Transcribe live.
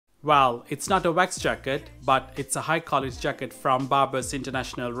Well, it's not a wax jacket, but it's a high quality jacket from Barbour's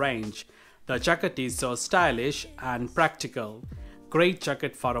international range. The jacket is so stylish and practical. Great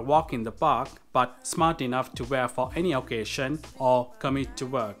jacket for a walk in the park, but smart enough to wear for any occasion or commute to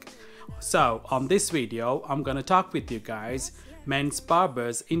work. So on this video, I'm gonna talk with you guys men's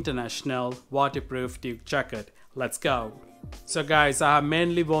Barbour's international waterproof Duke jacket. Let's go. So guys, I have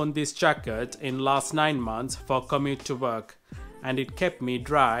mainly worn this jacket in last 9 months for commute to work, and it kept me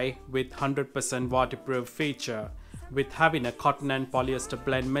dry with 100% waterproof feature with having a cotton and polyester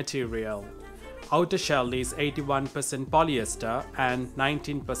blend material. Outer shell is 81% polyester and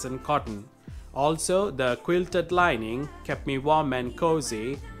 19% cotton. Also, the quilted lining kept me warm and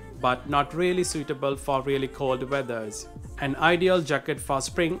cozy, but not really suitable for really cold weathers. An ideal jacket for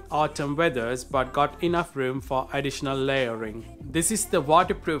spring-autumn weathers, but got enough room for additional layering. This is the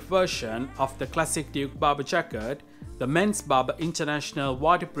waterproof version of the Classic Duke Barbour jacket. The men's Barbour International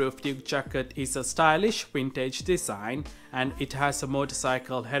Waterproof Duke Jacket is a stylish vintage design, and it has a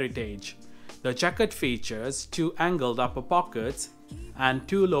motorcycle heritage. The jacket features 2 angled upper pockets and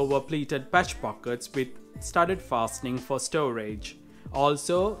 2 lower pleated patch pockets with studded fastening for storage.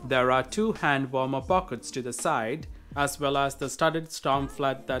 Also, there are 2 hand warmer pockets to the side, as well as the studded storm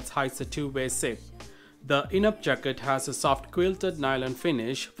flat that hides a 2-way zip. The in-up jacket has a soft quilted nylon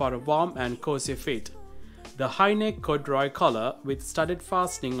finish for a warm and cozy fit. The high neck corduroy collar with studded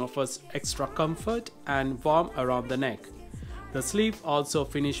fastening offers extra comfort and warmth around the neck. The sleeve also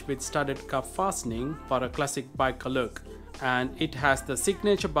finished with studded cuff fastening for a classic biker look, and it has the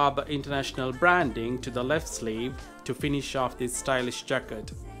signature Barbour International branding to the left sleeve to finish off this stylish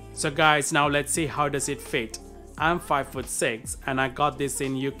jacket. So guys, now let's see how does it fit. I'm 5'6" and I got this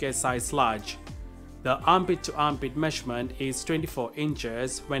in UK size large. The armpit to armpit measurement is 24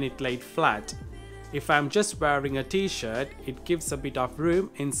 inches when it laid flat. If I'm just wearing a t-shirt, it gives a bit of room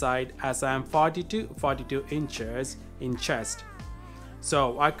inside as I am 40 to 42 inches in chest.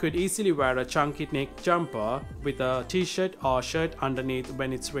 So I could easily wear a chunky neck jumper with a t-shirt or shirt underneath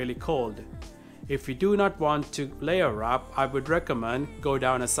when it's really cold. If you do not want to layer up, I would recommend go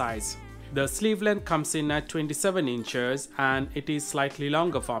down a size. The sleeve length comes in at 27 inches and it is slightly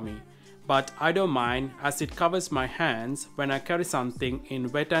longer for me. But I don't mind as it covers my hands when I carry something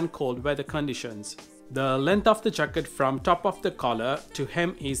in wet and cold weather conditions. The length of the jacket from top of the collar to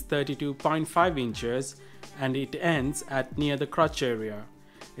hem is 32.5 inches and it ends at near the crotch area.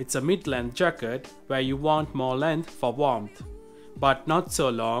 It's a mid-length jacket where you want more length for warmth, but not so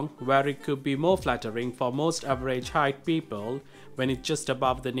long where it could be more flattering for most average height people when it's just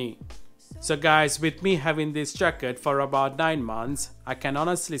above the knee. So guys, with me having this jacket for about 9 months, I can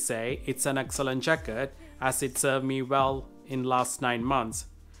honestly say it's an excellent jacket as it served me well in last 9 months.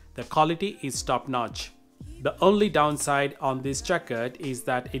 The quality is top notch. The only downside on this jacket is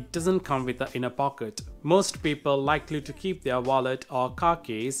that it doesn't come with an inner pocket. Most people likely to keep their wallet or car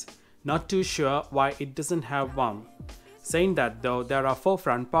keys, not too sure why it doesn't have one. Saying that though, there are 4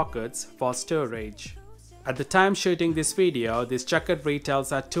 front pockets for storage. At the time shooting this video, this jacket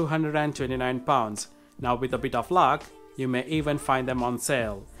retails at £229. Now with a bit of luck, you may even find them on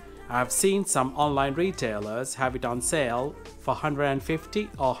sale. I have seen some online retailers have it on sale for £150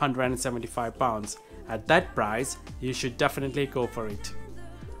 or £175. At that price, you should definitely go for it.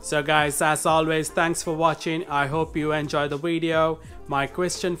 So guys, as always, thanks for watching. I hope you enjoyed the video. My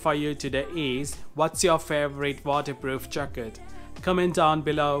question for you today is, what's your favorite waterproof jacket? Comment down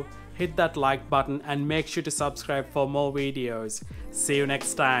below. Hit that like button and make sure to subscribe for more videos. See you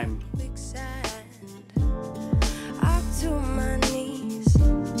next time.